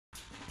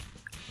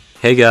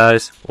Hey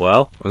guys,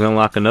 well, we're gonna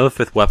unlock another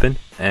 5th weapon,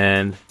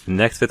 and the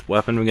next 5th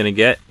weapon we're gonna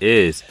get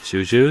is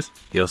Shushu's.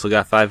 He also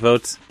got 5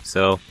 votes,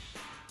 so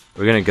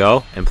we're gonna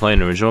go and play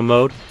in original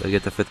mode to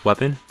get the 5th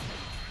weapon.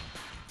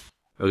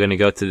 We're gonna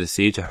go to the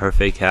siege of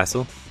Hefei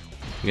Castle.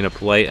 We're gonna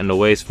play in the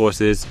Waves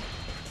forces,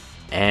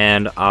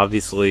 and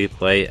obviously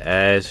play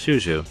as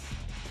Shushu.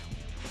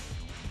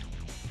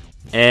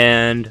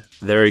 And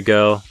there we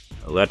go,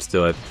 let's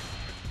do it.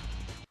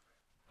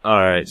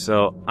 Alright,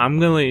 so I'm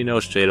gonna let you know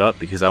straight up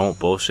because I won't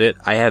bullshit.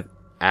 I have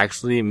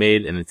actually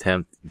made an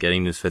attempt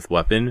getting this 5th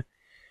weapon,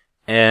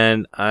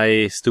 and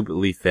I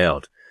stupidly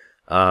failed.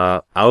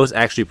 I was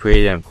actually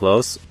pretty damn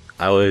close.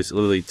 I was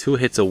literally 2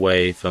 hits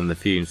away from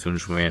defeating Sun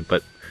Quan,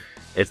 but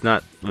it's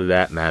not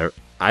that matter.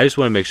 I just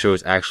want to make sure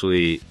it's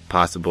actually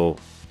possible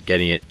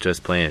getting it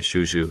just playing as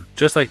Shushu,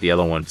 just like the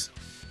other ones.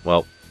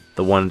 Well,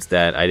 the ones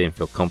that I didn't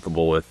feel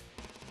comfortable with.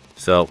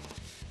 So,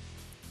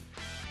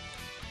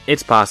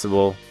 it's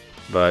possible.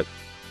 But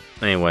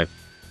anyway,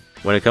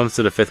 when it comes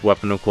to the 5th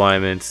weapon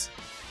requirements,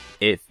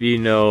 if you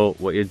know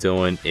what you're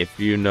doing, if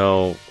you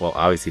know, well,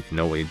 obviously if you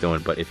know what you're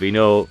doing, but if you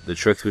know the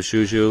tricks with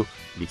Shushu,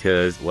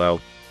 because, well,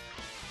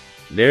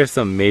 there's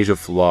some major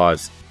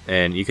flaws,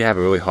 and you can have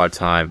a really hard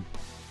time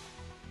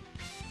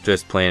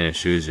just playing as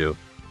Shushu,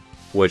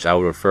 which I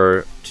would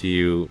refer to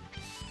you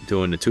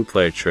doing the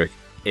 2-player trick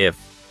if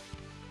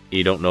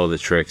you don't know the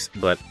tricks.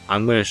 But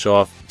I'm going to show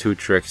off 2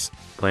 tricks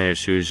playing as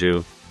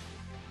Shushu,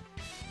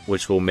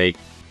 which will make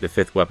the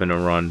 5th weapon to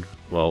run,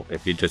 well,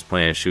 if you're just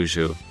playing as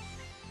Shushu,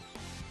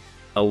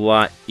 a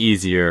lot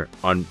easier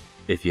on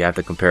if you have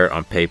to compare it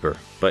on paper,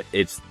 but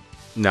it's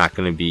not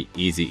going to be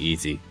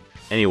easy.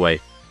 Anyway,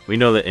 we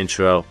know the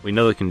intro, we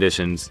know the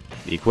conditions,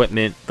 the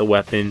equipment, the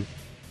weapon.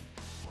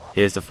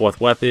 Here's the 4th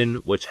weapon,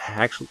 which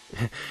actually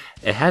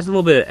it has a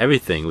little bit of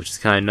everything, which is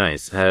kind of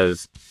nice. It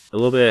has a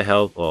little bit of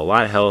health, well, a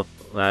lot of health,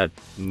 a lot of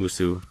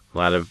musu, a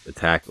lot of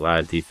attack, a lot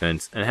of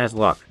defense, and it has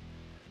luck.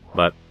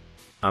 But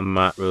I'm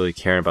not really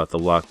caring about the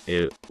luck,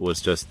 it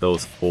was just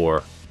those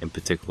 4 in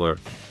particular.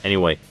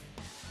 Anyway,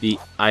 the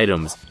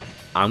items.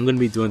 I'm going to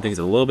be doing things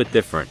a little bit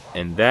different,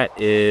 and that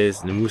is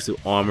the Musu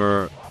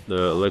armor,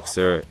 the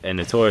elixir, and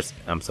the Taurus,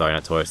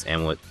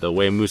 amulet, the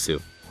Wei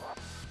Musu.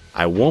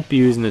 I won't be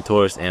using the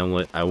Taurus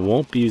amulet, I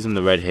won't be using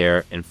the red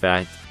hair. In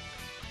fact,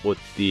 with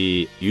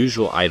the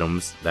usual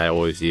items that I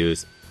always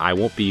use, I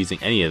won't be using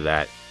any of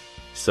that.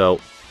 So,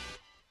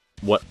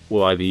 what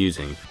will I be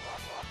using?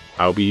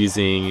 I'll be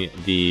using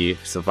the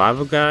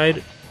survival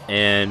guide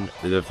and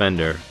the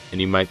defender, and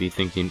you might be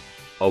thinking,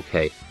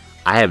 okay,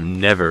 I have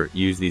never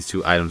used these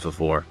 2 items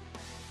before,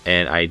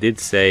 and I did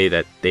say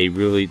that they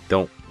really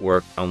don't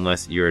work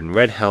unless you're in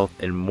red health,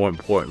 and more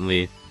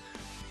importantly,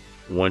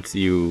 once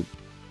you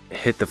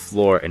hit the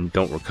floor and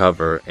don't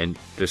recover and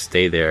just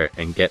stay there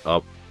and get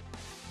up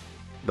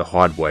the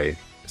hard way,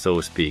 so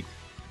to speak.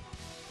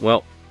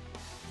 Well,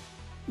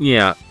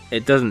 yeah,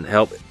 it doesn't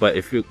help, but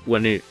if you're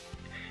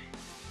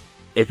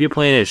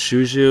playing as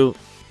Shushu,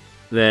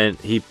 then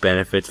he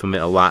benefits from it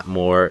a lot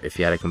more if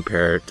you had to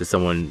compare it to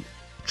someone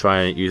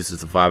trying to use the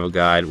survival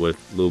guide with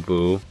Lu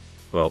Bu,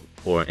 well,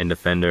 or in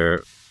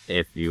Defender,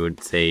 if you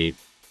would say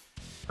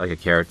like a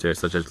character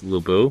such as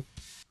Lu Bu.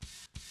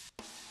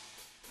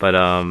 But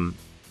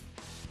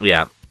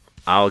yeah,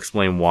 I'll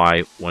explain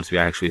why once we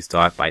actually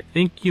start, but I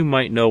think you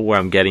might know where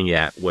I'm getting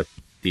at with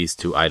these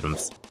 2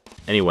 items.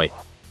 Anyway,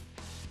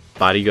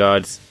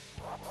 bodyguards.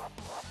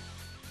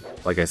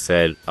 Like I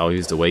said, I'll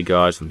use the Wei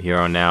guards from here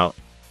on out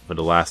for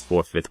the last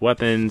 4 5th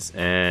weapons,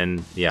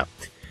 and yeah.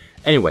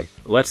 Anyway,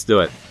 let's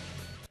do it.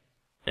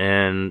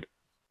 And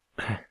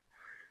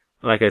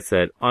like I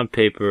said, on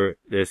paper,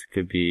 this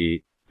could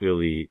be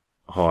really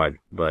hard,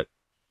 but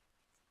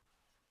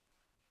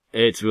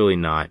it's really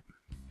not.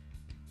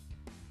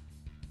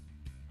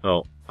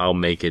 Well, I'll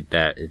make it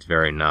that it's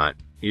very not.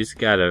 You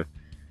gotta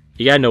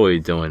know what you're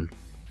doing.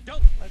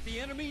 Don't let the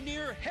enemy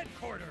near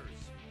headquarters.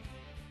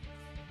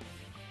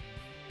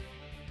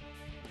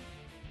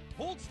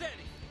 Hold steady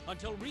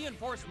until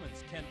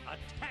reinforcements can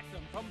attack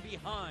them from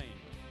behind.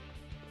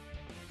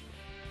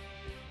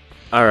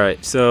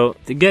 Alright, so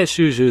to get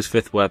Shushu's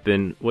 5th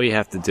weapon, what you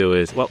have to do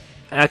is, well,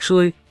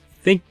 actually,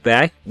 think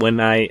back when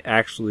I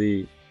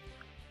actually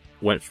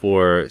went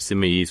for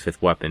Sima Yi's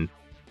 5th weapon.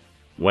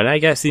 When I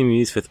got Sima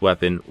Yi's 5th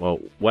weapon, well,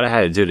 what I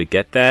had to do to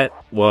get that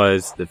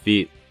was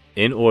defeat,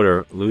 in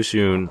order, Lu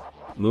Xun,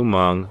 Lu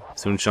Meng,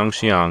 Sun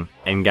Shangxiang,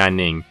 and Gan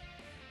Ning.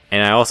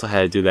 And I also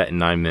had to do that in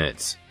 9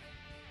 minutes.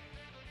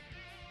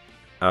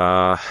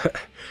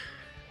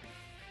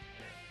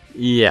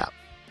 Yeah.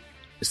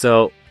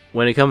 So,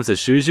 when it comes to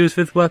Shushu's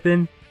 5th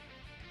weapon,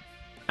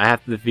 I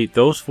have to defeat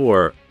those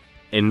 4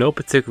 in no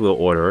particular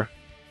order,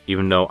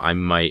 even though I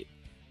might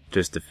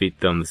just defeat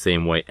them the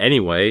same way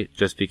anyway,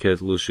 just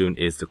because Lu Xun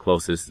is the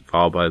closest,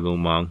 followed by Lu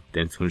Meng,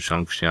 then Sun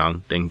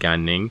Shangxiang, then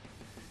Gan Ning.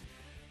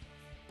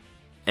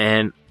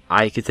 And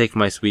I could take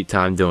my sweet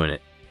time doing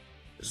it.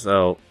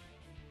 So,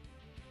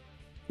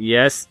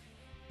 yes,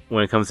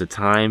 when it comes to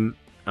time,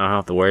 I don't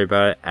have to worry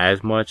about it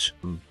as much,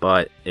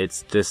 but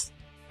it's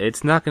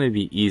not going to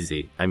be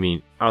easy. I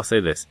mean, I'll say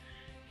this.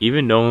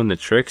 even knowing the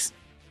tricks,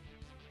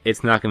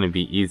 it's not going to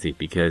be easy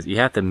because you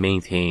have to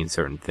maintain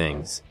certain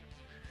things.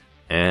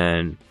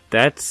 And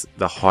that's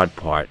the hard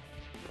part,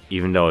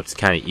 even though it's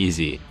kind of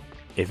easy.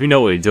 If you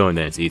know what you're doing,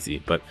 then it's easy.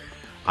 But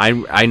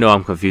I know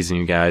I'm confusing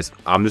you guys.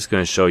 I'm just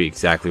going to show you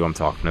exactly what I'm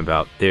talking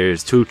about.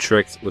 There's 2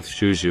 tricks with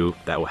Shuju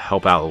that will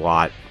help out a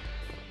lot.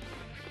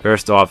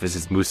 First off is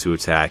his Musu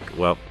attack.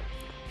 Well,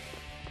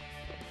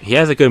 he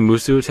has a good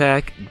Musu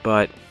attack,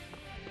 but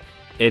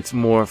it's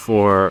more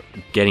for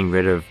getting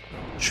rid of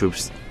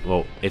troops.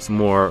 Well, it's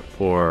more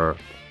for...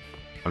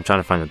 I'm trying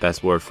to find the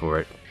best word for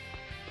it.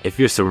 If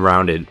you're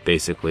surrounded,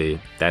 basically,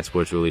 that's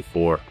what it's really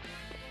for.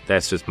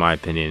 That's just my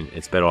opinion.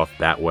 It's better off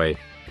that way.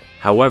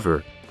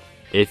 However,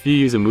 if you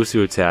use a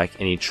Musu attack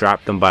and you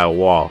trap them by a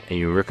wall and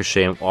you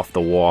ricochet them off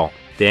the wall,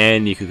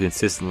 then you can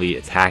consistently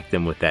attack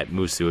them with that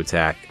Musu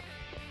attack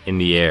in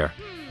the air.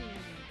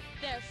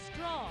 They're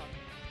strong.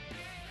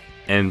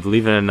 And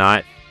believe it or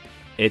not,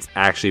 it's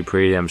actually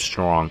pretty damn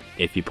strong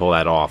if you pull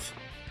that off.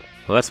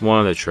 Well, that's one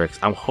of the tricks.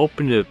 I'm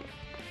hoping to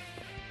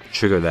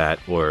trigger that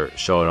or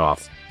show it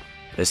off.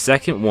 The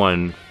second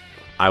one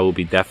I will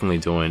be definitely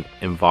doing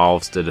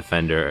involves the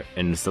defender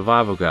in the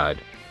survival guide.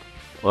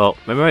 Well,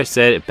 remember I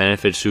said it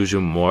benefits Shuju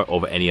more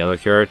over any other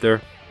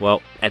character?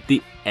 Well, at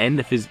the end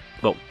of his...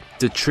 Well,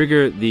 to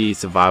trigger the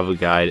survival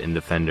guide and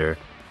defender,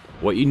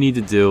 what you need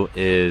to do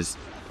is...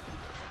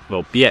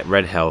 Well, be at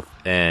red health,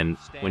 and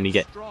when you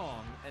get...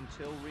 strong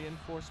until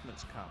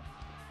reinforcements come.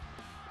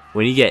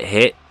 When you get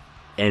hit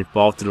and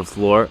fall to the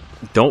floor,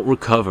 don't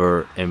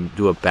recover and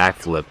do a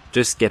backflip.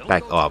 Just get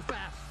back up.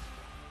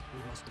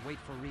 We must wait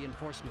for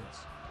reinforcements.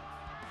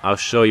 I'll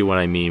show you what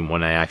I mean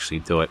when I actually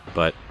do it,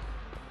 but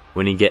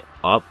when you get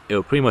up,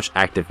 it pretty much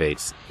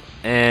activates.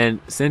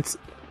 And since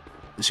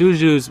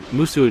Shuju's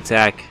Musu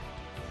attack...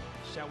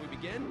 Shall we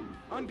begin?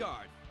 On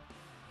guard.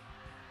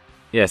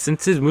 Yeah,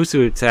 since his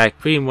Musu attack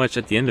pretty much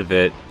at the end of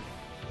it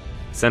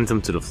sends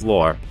him to the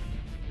floor,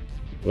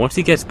 once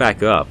he gets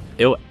back up,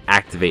 it'll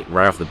activate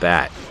right off the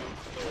bat.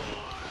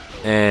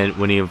 And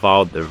when he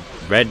involved the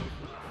red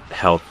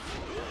health,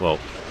 well,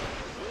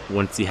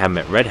 once you have him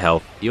at red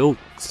health, you'll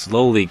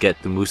slowly get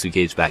the Musu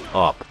gauge back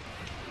up.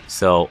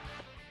 So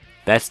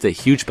that's the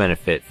huge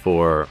benefit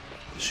for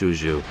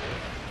Shuju. You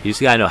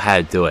just gotta know how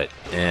to do it,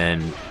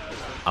 and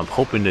I'm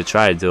hoping to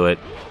try to do it,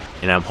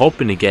 and I'm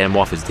hoping to get him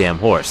off his damn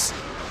horse.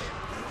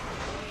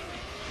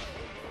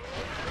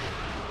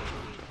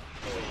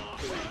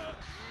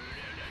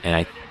 And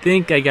I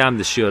think I got him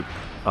to shield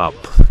up.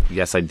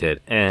 Yes, I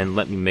did. And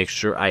let me make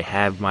sure I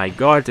have my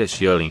guards at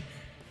shielding,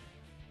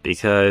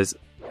 because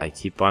I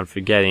keep on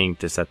forgetting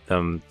to set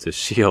them to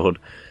shield.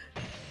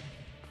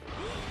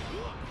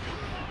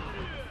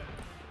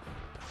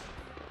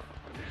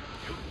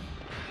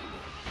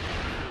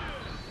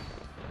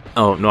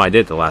 Oh, no, I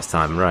did the last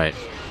time, right.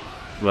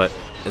 But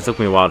it took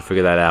me a while to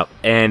figure that out.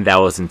 And that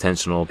was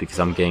intentional because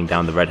I'm getting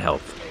down to red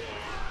health.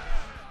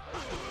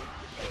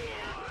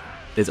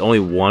 There's only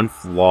one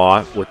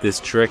flaw with this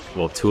trick.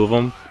 Well, 2 of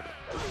them.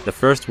 The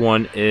first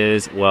one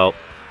is, well...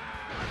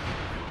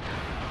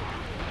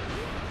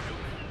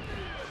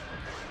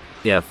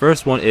 Yeah, the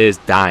first one is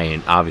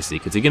dying, obviously,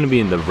 because you're going to be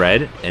in the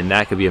red, and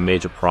that could be a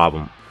major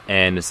problem.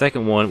 And the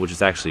second one, which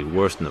is actually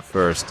worse than the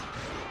first,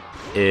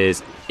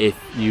 is if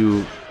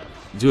you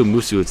do a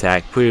Musu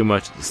attack pretty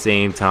much at the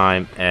same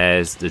time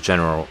as the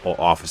general or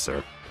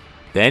officer,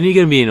 then you're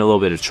going to be in a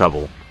little bit of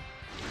trouble.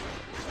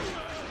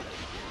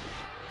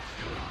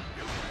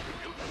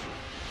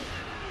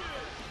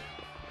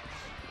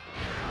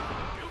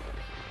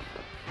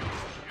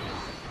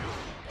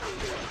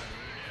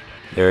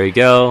 There you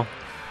go.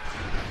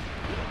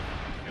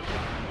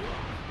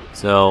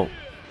 So,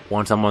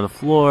 once I'm on the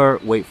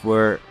floor, wait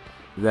for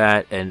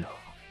that, and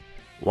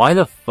why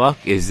the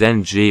fuck is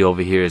Zenji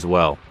over here as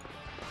well?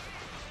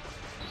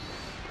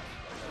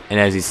 And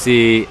as you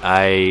see,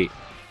 I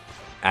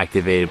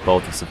activated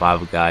both the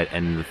survival guide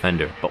and the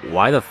defender. But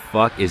why the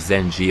fuck is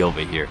Zenji over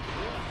here?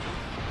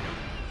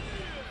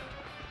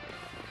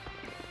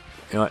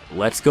 You know what,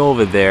 let's go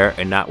over there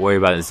and not worry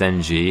about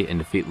Zenji and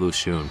defeat Lu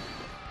Xun.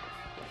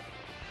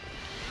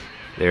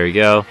 There we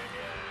go.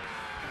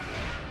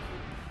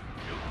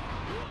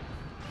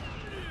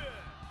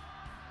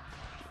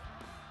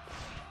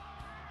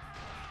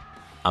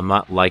 I'm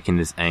not liking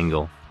this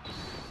angle.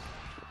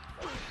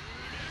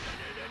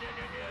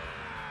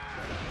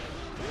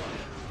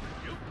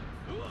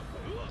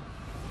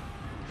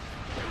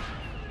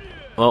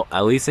 Well,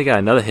 at least I got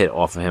another hit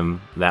off of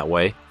him that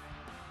way.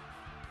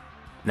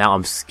 Now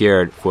I'm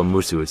scared for a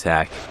Musu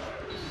attack.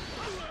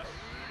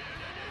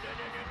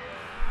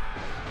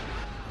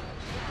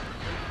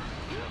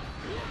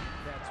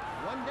 That's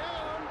one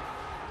down.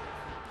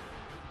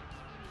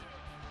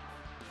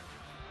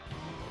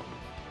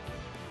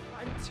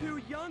 I'm too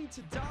young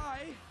to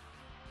die.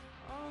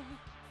 Oh.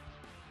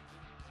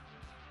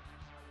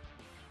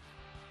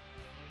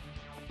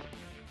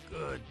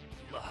 Good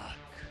luck.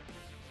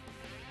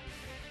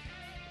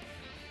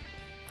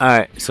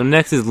 Alright, so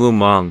next is Lu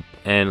Meng,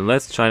 and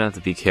let's try not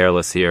to be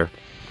careless here.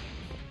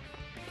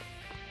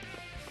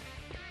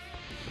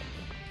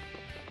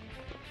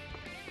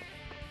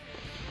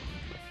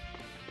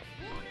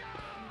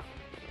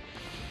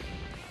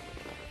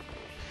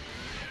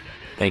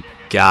 Thank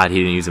God he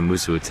didn't use a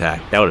Musu attack.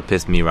 That would have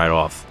pissed me right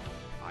off.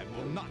 I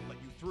will not let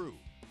you through.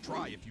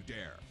 Try if you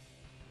dare.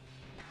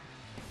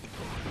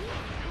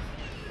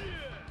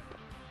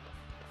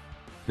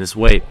 Just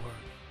wait.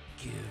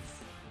 Give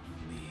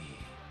me.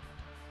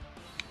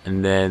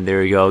 And then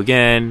there we go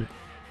again.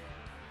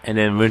 And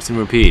then rinse and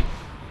repeat.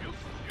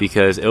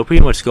 Because it'll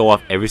pretty much go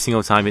off every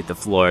single time you hit the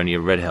floor and you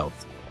have red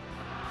health.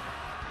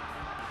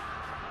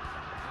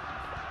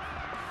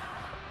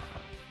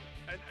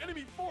 An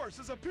enemy force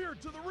has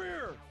appeared to the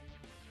rear.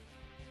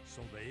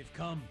 So they've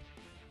come.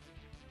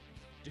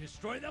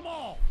 Destroy them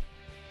all.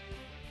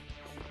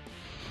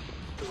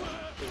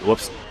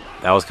 Whoops.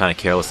 That was kind of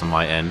careless on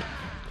my end.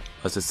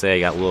 Let's just say I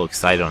got a little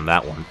excited on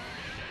that one.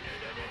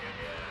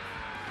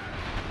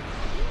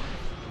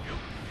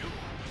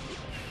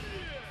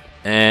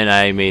 And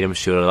I made him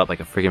shoot it up like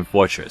a freaking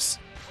fortress.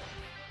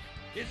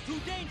 It's too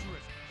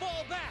dangerous.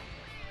 Fall back.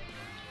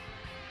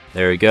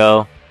 There we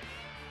go.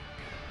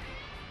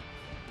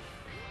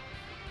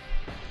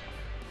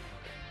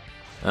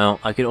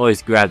 Well, I could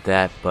always grab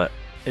that, but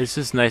it's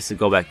just nice to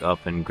go back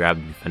up and grab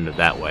the defender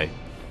that way.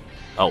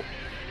 Oh,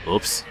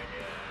 oops.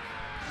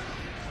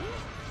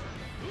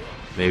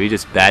 Maybe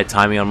just bad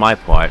timing on my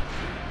part.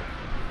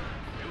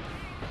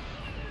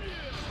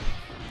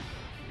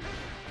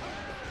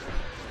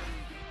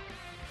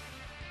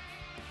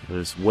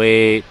 Just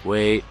wait.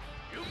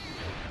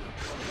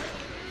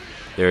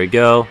 There we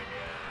go.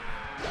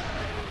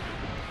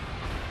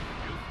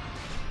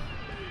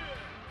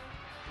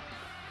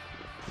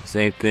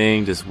 Same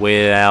thing, just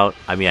wait it out.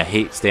 I mean, I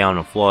hate staying on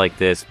the floor like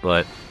this,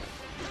 but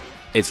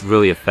it's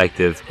really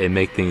effective. It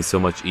makes things so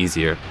much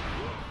easier.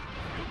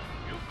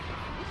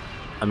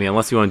 I mean,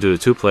 unless you want to do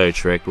the two-player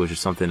trick, which is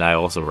something I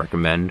also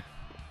recommend.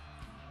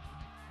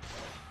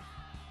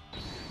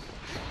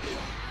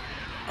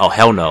 Oh,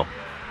 hell no.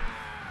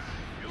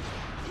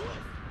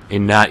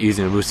 You're not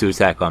using a Musu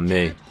attack on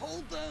me.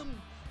 Hold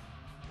them.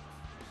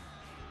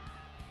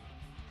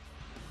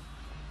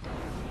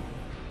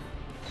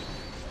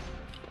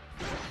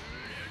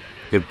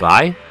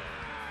 Goodbye?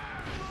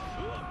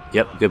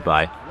 Yep,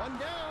 goodbye. One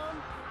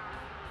down.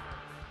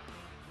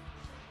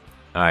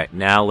 Alright,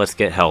 now let's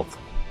get health.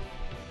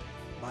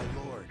 My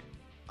lord,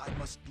 I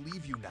must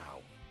leave you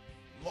now.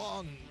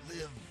 Long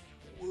live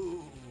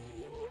Wu.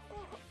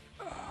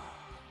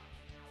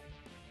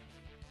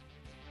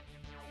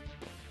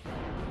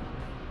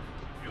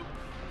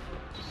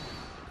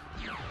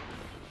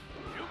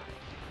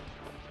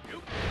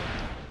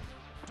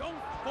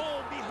 Don't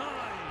fall behind.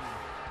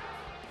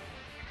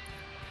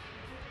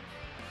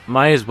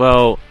 Might as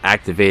well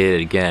activate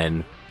it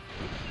again.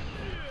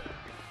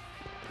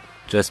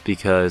 Just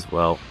because,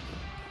 well...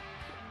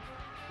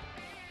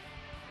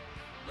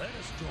 Let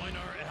us join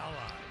our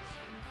allies.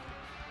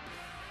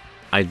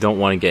 I don't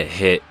want to get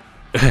hit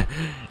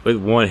with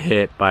one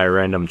hit by a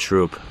random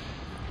troop.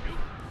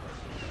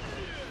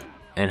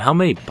 And how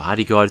many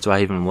bodyguards do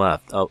I even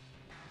left? Oh,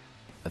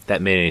 if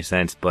that made any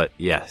sense, but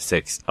yeah,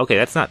 6. Okay,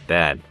 that's not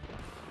bad.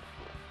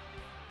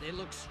 They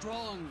look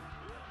strong.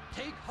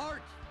 Take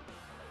heart.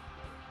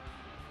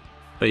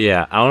 But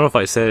yeah, I don't know if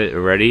I said it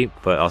already,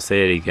 but I'll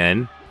say it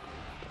again.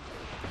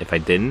 If I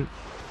didn't,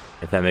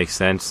 if that makes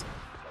sense.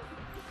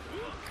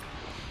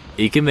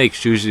 You can make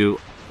Shuju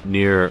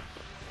near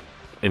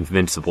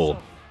invincible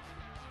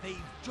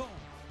They've joined.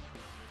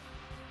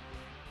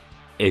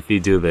 if you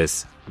do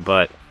this.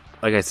 But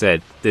like I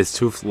said, there's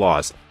 2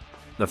 flaws.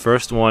 The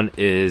first one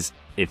is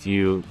if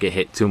you get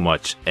hit too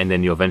much and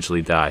then you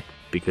eventually die,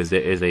 because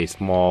there is a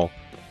small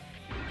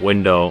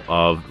window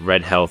of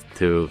red health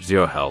to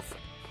 0 health.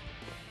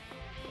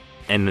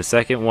 And the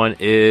second one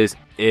is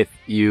if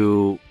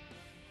you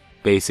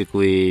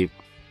basically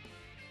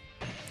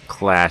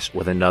clash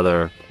with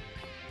another,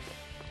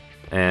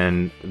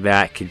 and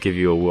that could give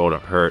you a world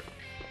of hurt.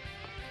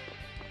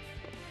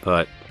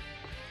 But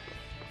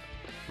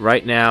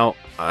right now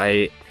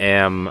I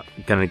am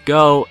gonna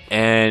go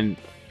and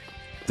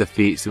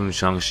defeat Sun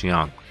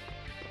Shangxiang.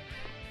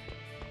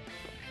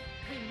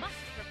 We must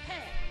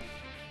prepare.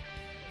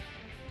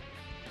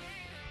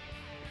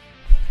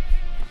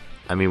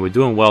 I mean, we're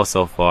doing well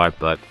so far,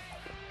 but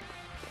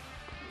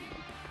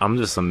I'm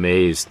just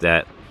amazed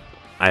that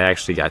I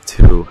actually got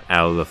 2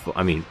 out of the...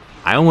 I mean,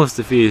 I almost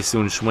defeated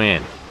Sun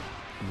Xuan,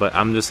 but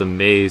I'm just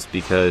amazed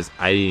because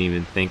I didn't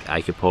even think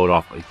I could pull it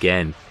off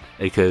again.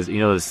 Because, you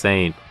know the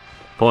saying,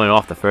 pulling it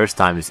off the first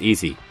time is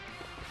easy.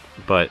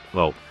 But,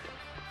 well,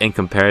 in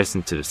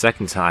comparison to the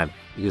second time,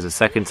 because the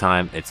second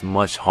time, it's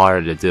much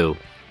harder to do.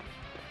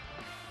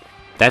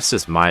 That's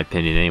just my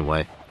opinion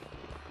anyway.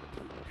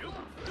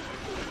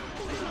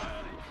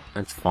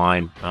 That's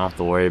fine. I don't have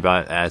to worry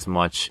about it as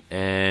much.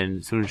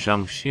 And Sun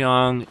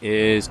Shangxiang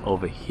is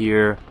over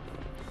here.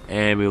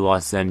 And we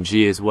lost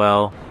Zenji as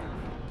well.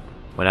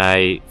 When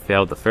I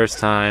failed the first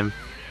time,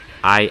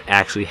 I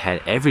actually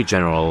had every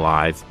general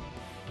alive.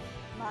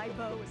 My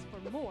bow is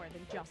for more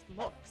than just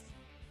looks.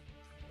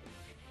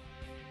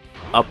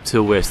 Up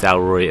to where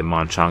Saorui and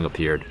Monchang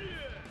appeared.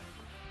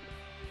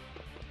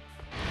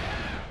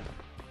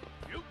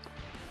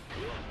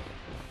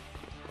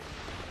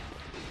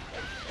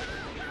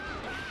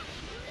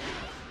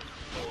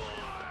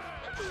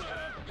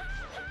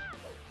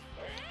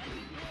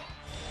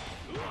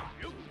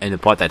 And the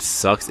part that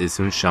sucks is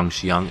Sun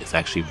Shangxiang is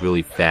actually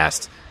really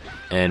fast.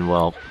 And,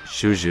 well,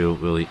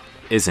 Shuju really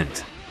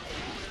isn't.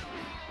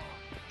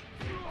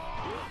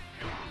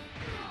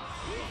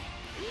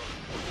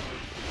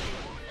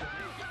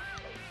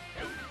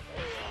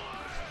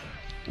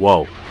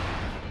 Whoa.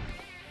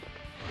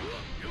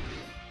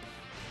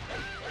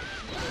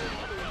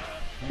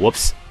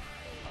 Whoops.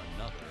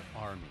 Another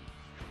army.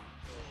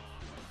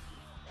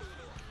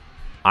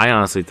 I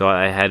honestly thought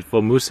I had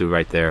full Musu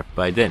right there,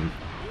 but I didn't.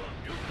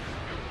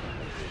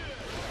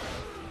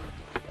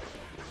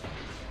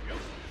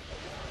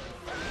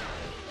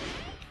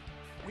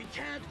 We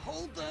can't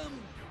hold them.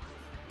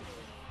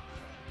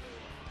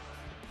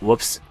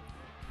 Whoops.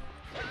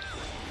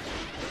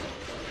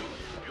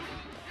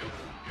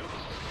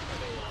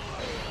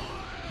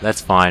 That's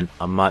fine.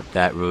 I'm not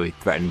that really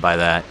threatened by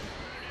that.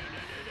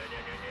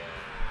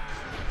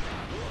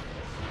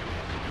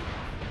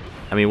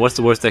 I mean, what's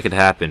the worst that could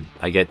happen?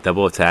 I get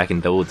double attack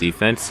and double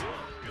defense?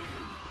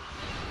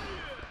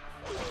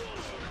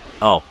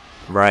 Oh,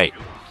 right.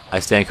 I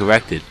stand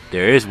corrected.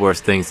 There is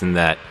worse things than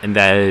that, and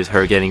that is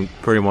her getting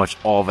pretty much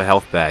all of her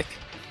health back.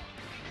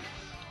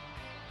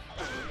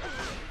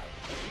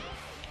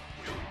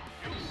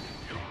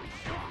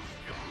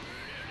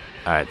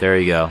 Alright, there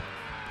you go.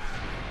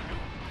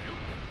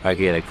 I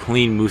can get a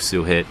clean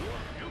Musu hit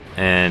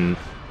and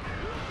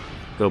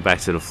go back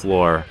to the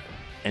floor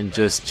and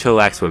just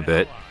chillax for a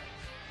bit.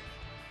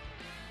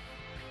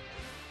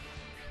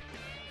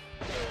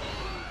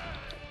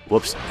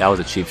 Whoops, that was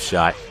a cheap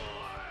shot.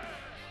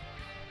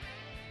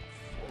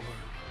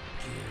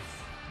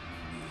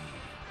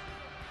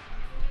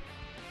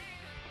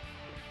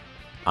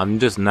 I'm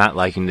just not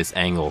liking this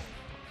angle.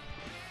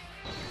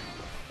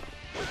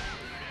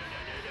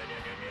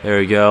 There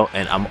we go,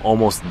 and I'm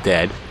almost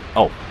dead.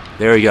 Oh,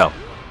 there we go.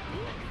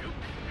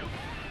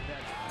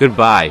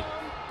 Goodbye.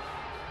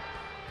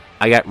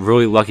 I got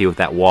really lucky with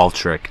that wall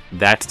trick.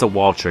 That's the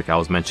wall trick I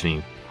was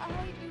mentioning. I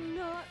do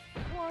not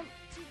want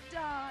to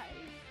die.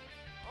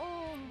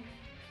 Oh,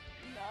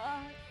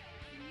 not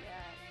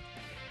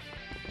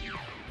yet.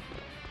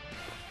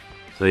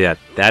 So yeah,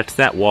 that's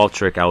that wall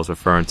trick I was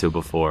referring to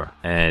before.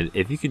 And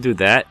if you could do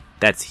that,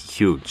 that's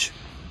huge.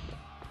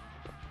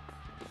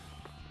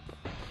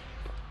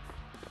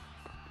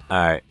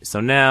 Alright,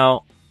 so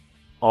now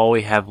all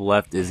we have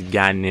left is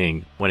Gan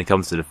Ning when it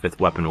comes to the 5th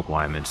weapon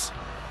requirements.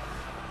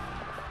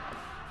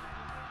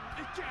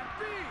 It can't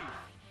be!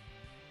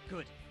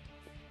 Good.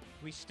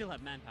 We still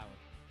have manpower.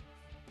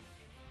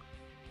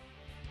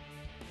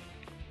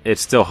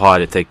 It's still hard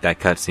to take that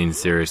cutscene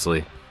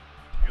seriously.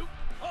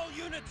 All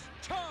units,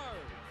 charge!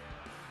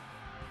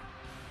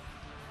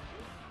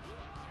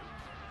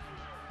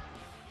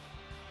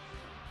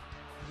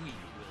 We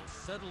will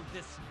settle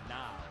this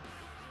now.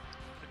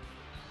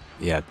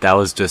 Yeah, that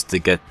was just to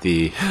get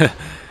the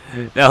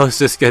that was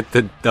just get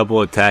the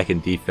double attack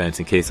and defense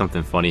in case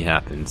something funny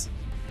happens.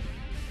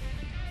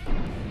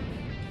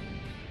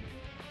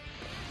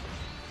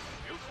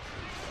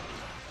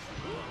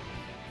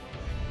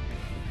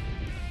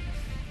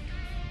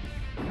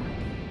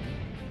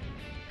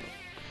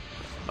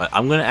 But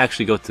I'm gonna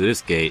actually go to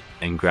this gate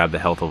and grab the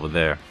health over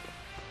there.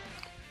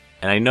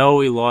 And I know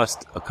we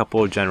lost a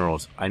couple of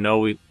generals. I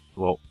know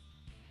well,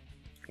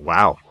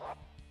 wow.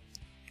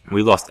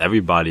 We lost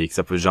everybody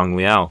except for Zhang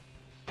Liao.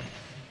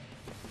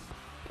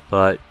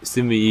 But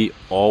Sima Yi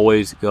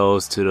always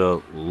goes to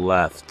the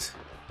left.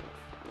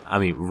 I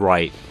mean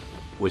right,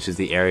 which is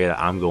the area that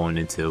I'm going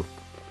into.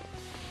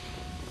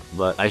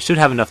 But I should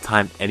have enough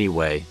time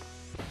anyway.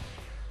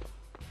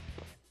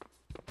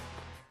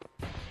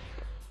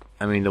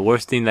 I mean, the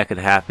worst thing that could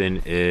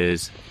happen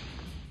is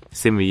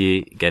Sima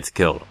Yi gets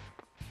killed.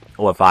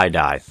 Or if I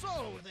die. So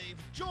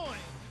they've joined.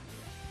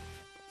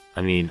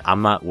 I mean,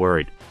 I'm not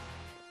worried.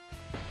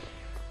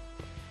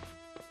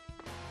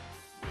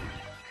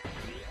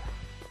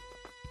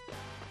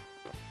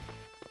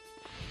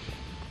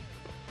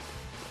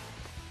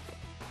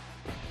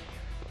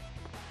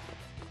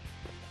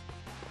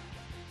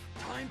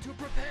 Time to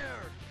prepare.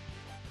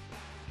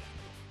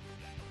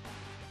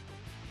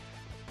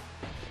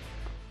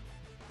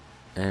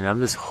 And I'm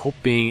just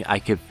hoping I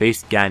can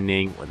face Gan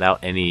Ning without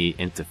any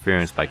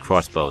interference by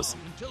crossbows.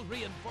 Until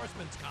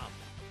reinforcements come.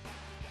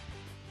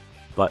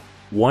 But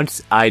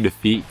once I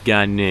defeat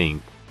Gan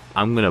Ning,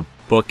 I'm gonna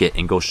book it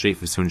and go straight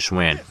for Sun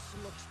Xuan. This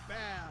looks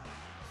bad.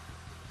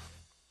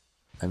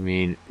 I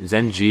mean,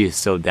 Zenji is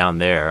still down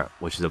there,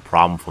 which is a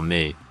problem for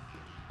me.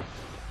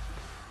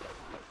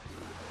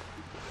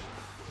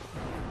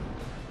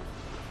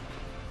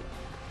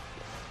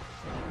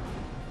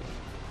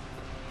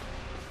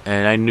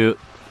 And I knew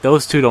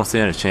those two don't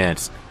stand a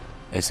chance.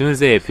 As soon as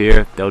they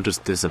appear, they'll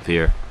just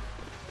disappear.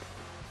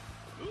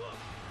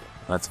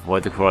 Let's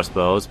avoid the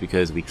crossbows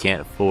because we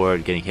can't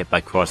afford getting hit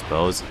by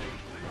crossbows.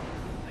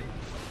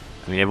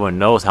 I mean, everyone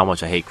knows how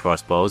much I hate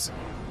crossbows.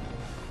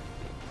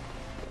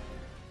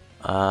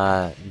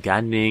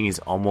 Gan Ning is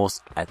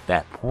almost at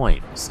that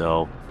point,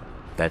 so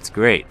that's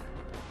great.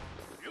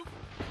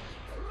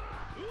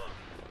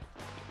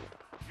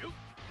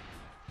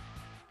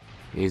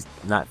 He's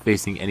not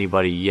facing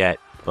anybody yet,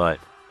 but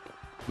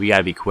we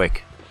gotta be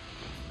quick.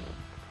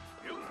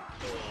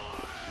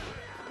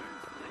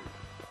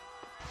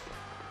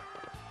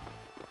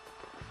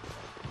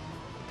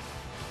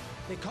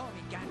 They call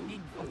me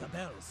Ganin of the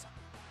Bells.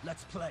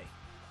 Let's play.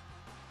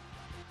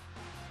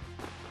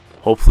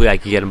 Hopefully I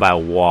can get him by a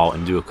wall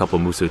and do a couple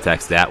Musu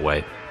attacks that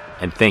way.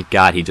 And thank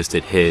God he just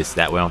did his,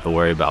 that way I don't have to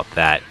worry about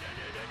that.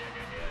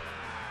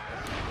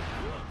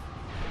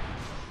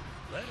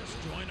 Let us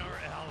join our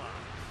ally.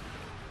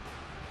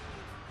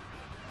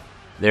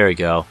 There we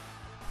go.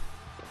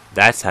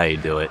 That's how you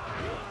do it.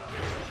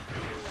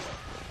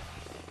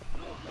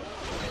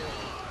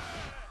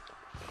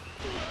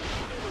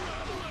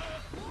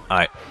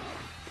 Alright.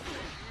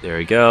 There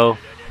we go.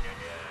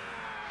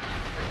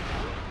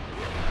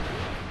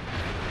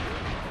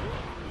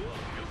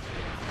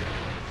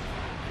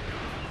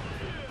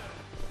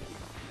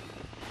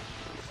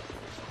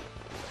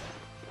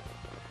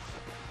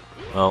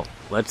 Well,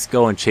 let's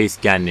go and chase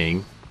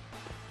Ganning.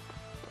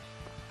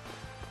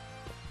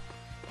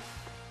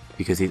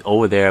 Because he's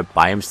over there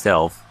by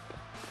himself.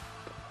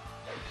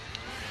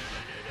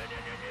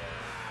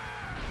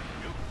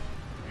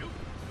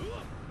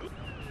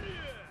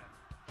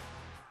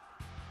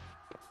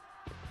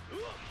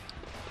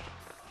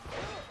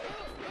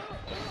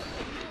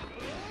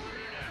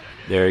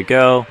 There we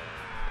go.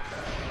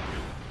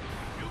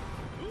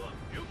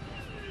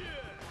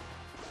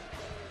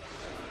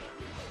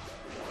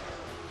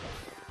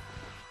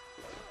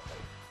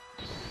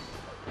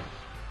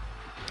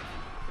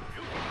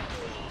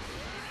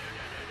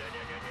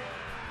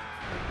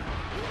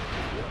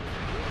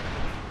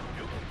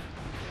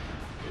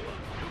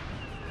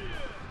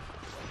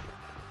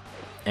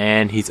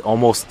 And he's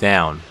almost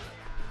down.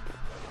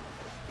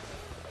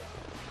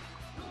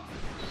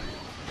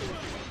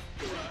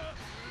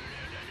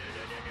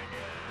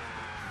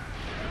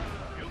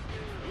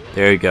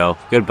 There you go.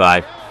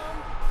 Goodbye.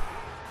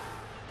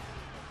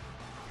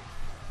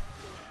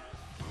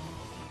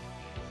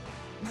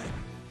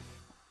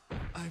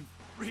 I've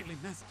really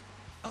messed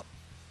up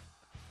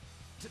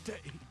today.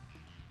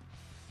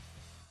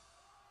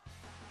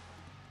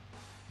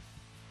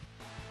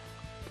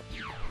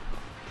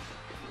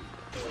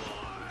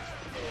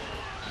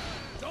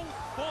 Don't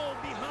fall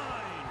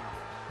behind.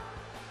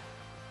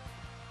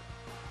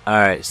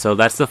 Alright, so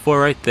that's the 4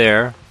 right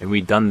there, and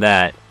we've done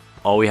that.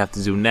 All we have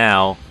to do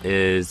now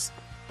is,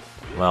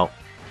 well,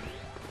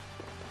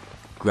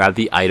 grab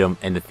the item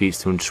and defeat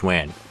Sun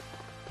Quan.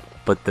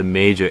 But the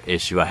major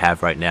issue I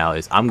have right now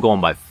is I'm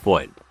going by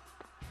foot.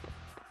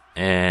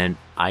 And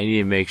I need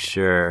to make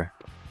sure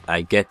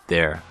I get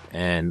there.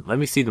 And let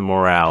me see the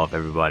morale of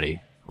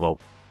everybody. Well,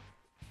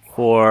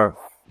 4,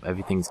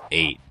 everything's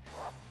 8.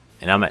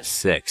 And I'm at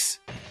 6.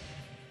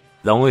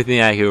 The only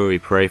thing I can really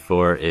pray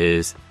for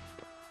is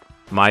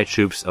my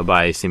troops are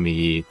by Sima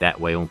Yi,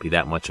 that way it won't be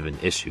that much of an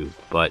issue.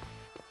 But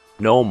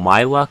no,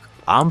 my luck,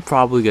 I'm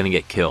probably gonna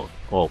get killed.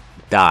 Well,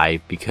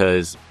 die,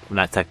 because, well,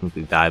 not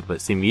technically die, but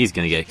Sima Yi's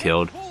gonna get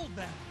killed. Hold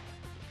them.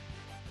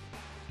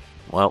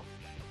 Well,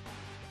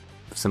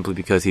 simply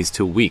because he's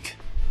too weak.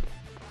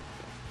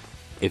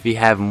 If he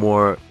have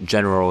more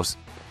generals,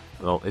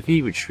 well, if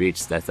he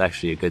retreats, that's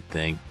actually a good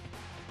thing.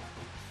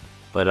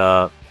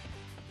 But,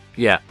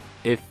 yeah,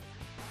 if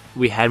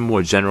we had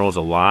more generals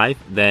alive,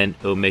 then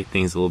it would make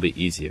things a little bit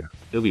easier.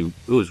 It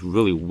was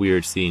really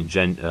weird seeing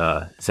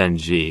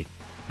Zenji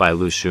by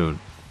Lu Xun.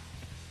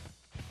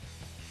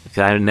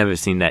 Because I've never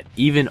seen that.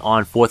 Even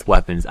on 4th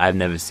weapons, I've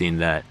never seen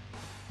that.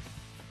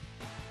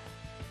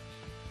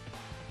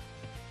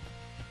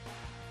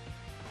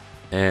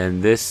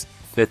 And this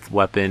 5th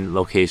weapon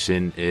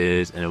location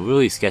is in a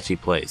really sketchy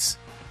place.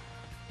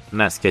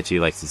 Not sketchy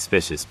like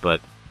suspicious,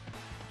 but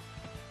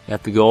you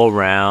have to go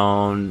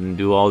around and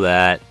do all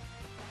that.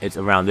 It's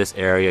around this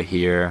area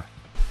here.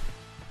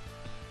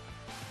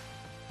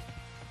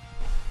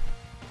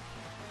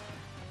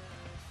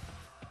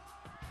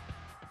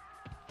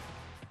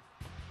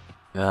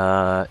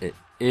 It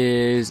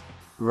is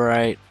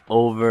right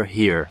over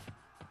here.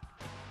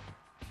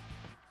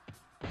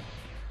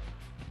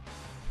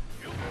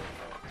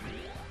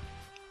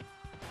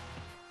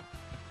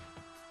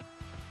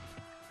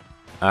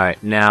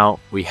 Alright, now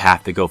we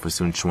have to go for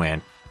Sun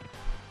Quan.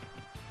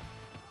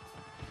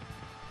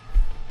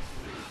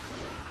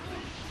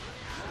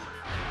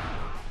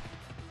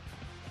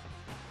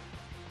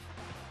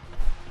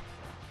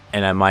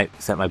 And I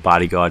might set my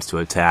bodyguards to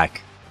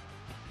attack.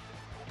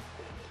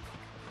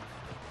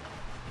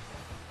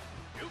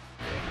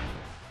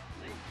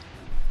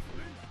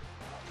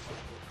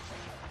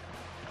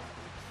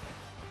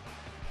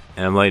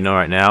 And I'm letting you know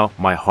right now,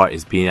 my heart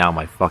is beating out of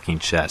my fucking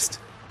chest.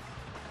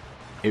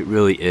 It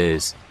really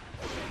is.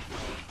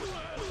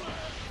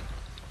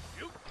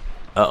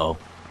 Uh-oh.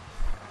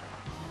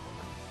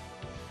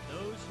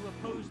 Those who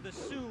oppose the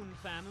Soon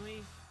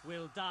family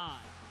will die.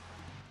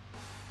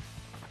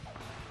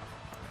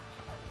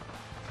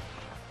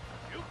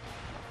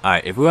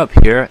 Alright, if we're up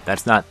here,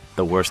 that's not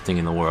the worst thing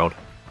in the world.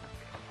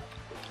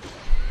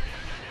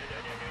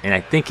 And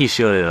I think he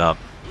shielded it up.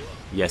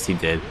 Yes, he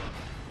did.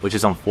 which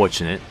is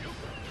unfortunate.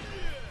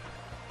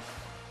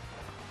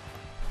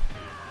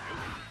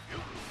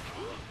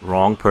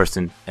 Wrong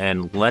person,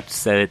 and let's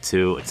set it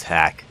to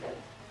attack.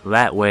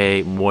 That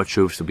way, more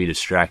troops will be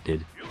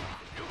distracted.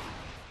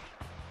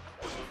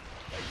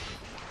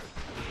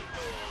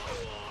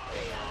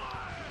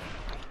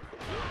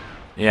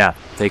 Yeah,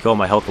 take all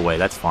my health away,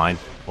 that's fine.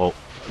 Well,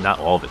 not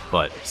all of it,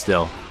 but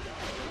still.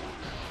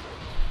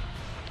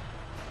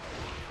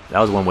 That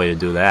was one way to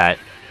do that.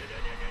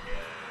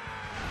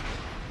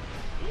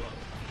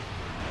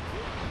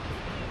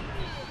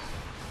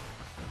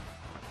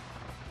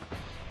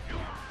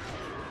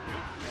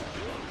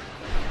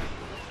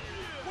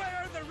 Where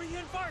are the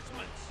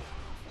reinforcements?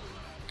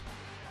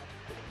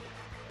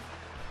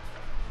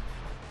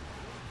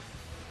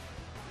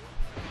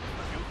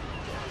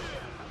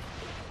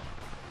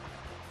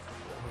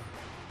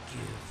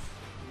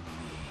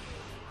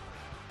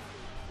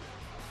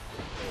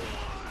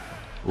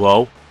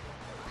 Whoa.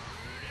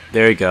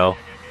 There you go.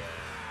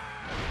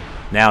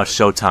 Now it's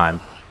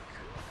showtime.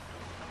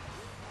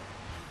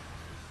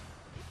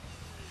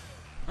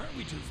 Aren't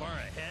we too far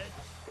ahead?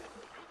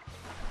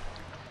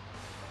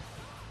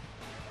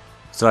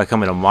 So I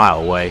come in a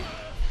mile away.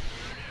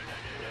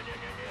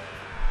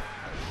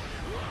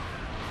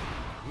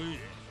 Please,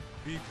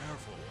 be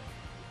careful.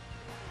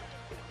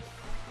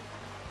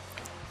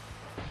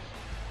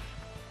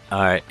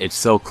 Alright, it's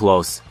so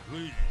close.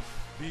 Please,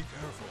 be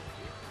careful.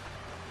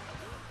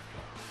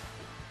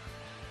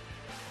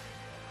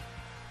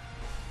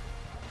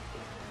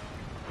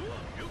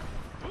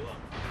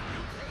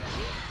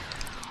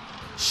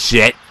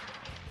 Shit!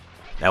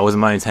 That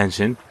wasn't my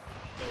intention.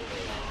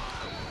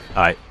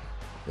 Alright,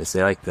 let's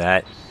say like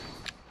that.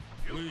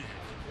 Please,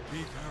 be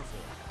careful.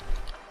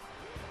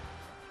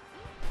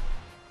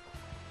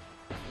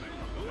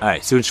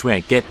 Alright, Sun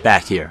Quan, get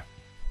back here.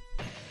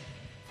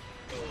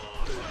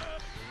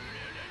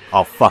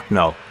 Oh, fuck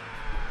no.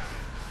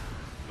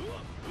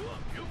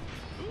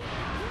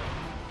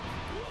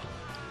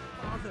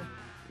 Father,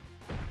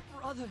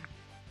 brother,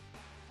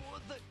 for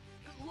the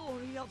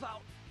glory of our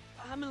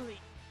family.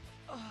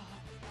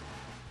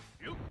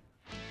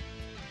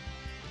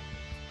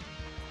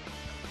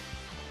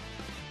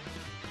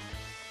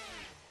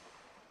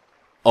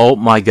 Oh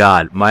my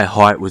god, my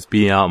heart was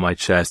beating out of my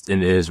chest,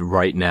 and it is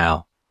right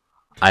now.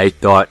 I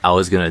thought I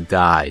was gonna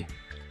die.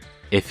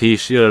 If he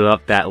shielded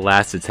up that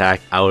last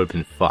attack, I would have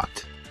been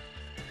fucked.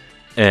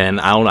 And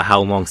I don't know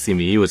how long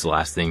CME was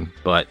lasting,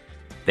 but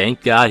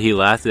thank god he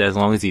lasted as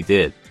long as he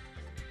did.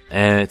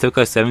 And it took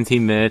us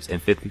 17 minutes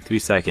and 53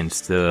 seconds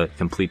to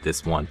complete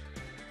this one.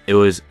 It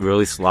was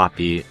really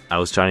sloppy. I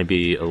was trying to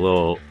be a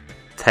little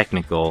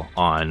technical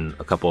on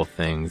a couple of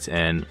things,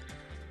 and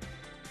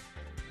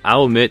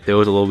I'll admit there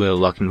was a little bit of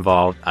luck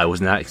involved. I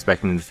was not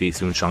expecting to defeat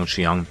Sun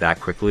Shangxiang that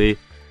quickly,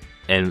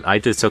 and I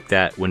just took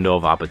that window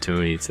of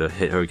opportunity to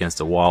hit her against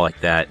the wall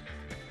like that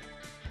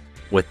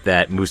with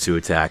that Musu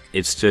attack.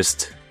 It's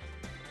just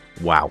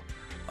wow.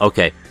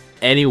 Okay,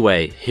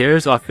 anyway,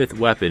 here's our fifth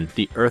weapon,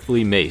 the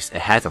Earthly Mace. It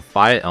has a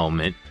fire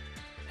element.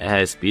 It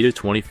has speed of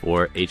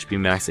 24, HP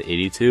max of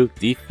 82,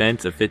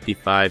 defense of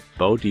 55,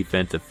 bow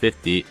defense of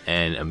 50,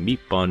 and a meat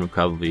bun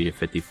recovery of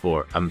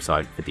 54. I'm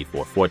sorry,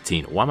 54,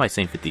 14. Why am I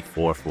saying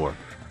 54 for?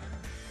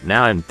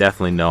 Now I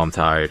definitely know I'm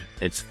tired.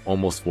 It's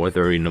almost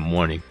 4:30 in the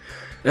morning.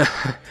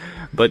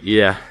 But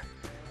yeah,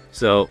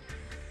 so,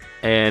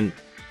 and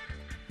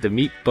the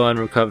meat bun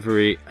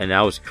recovery, and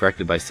I was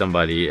corrected by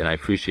somebody, and I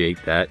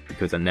appreciate that,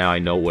 because now I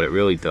know what it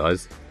really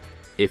does.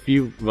 If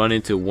you run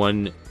into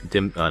one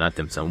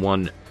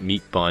one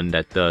meat bun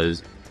that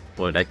does,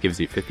 well, that gives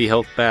you 50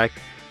 health back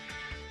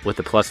with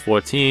the plus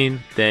 14,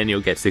 then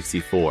you'll get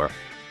 64.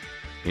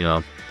 You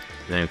know,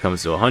 then it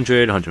comes to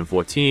 100,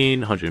 114,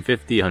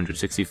 150,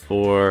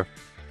 164.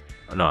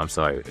 No, I'm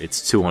sorry,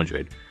 it's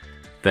 200.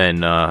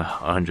 Then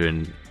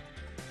 100,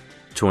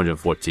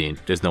 214.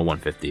 There's no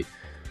 150.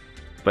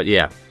 But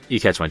yeah, you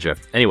catch my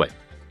drift. Anyway,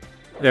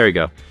 there we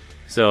go.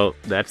 So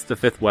that's the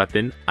fifth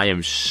weapon. I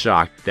am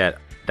shocked that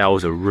that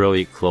was a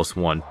really close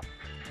one,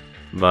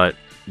 but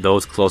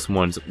those close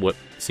ones what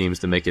seems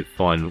to make it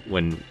fun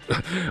when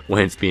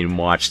when it's being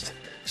watched.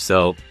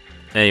 So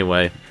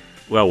anyway,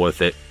 well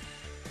worth it.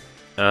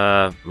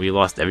 We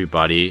lost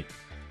everybody,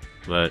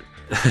 but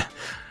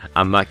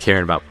I'm not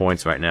caring about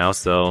points right now,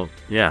 so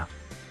yeah.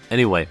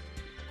 Anyway,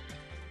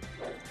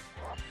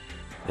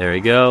 there we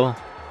go.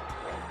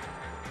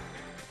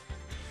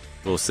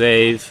 We'll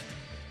save.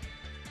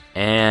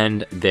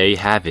 And there you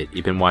have it.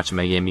 You've been watching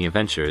my gaming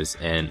adventures,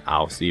 and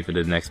I'll see you for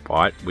the next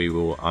part. We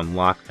will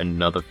unlock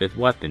another fifth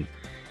weapon,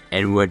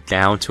 and we're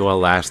down to our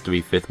last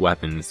three fifth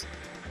weapons.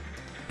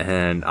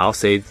 And I'll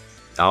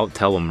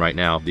tell them right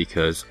now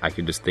because I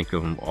can just think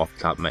of them off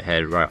the top of my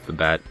head right off the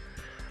bat.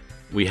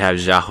 We have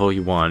Xiahou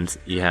Yuan's,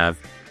 you have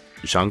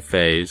Zhang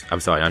Fei's, I'm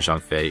sorry, not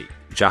Zhang Fei,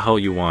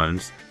 Xiahou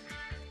Yuan's,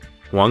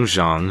 Wang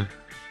Zhang,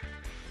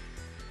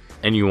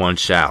 and Yuan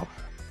Shao.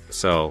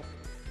 So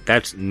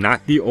that's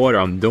not the order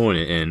I'm doing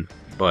it in,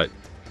 but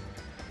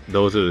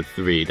those are the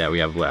three that we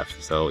have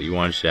left. So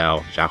Yuan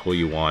Shao, Xiahou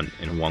Yuan,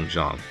 and Wang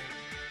Zhang.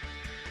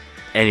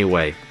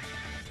 Anyway,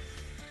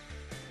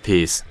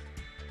 peace.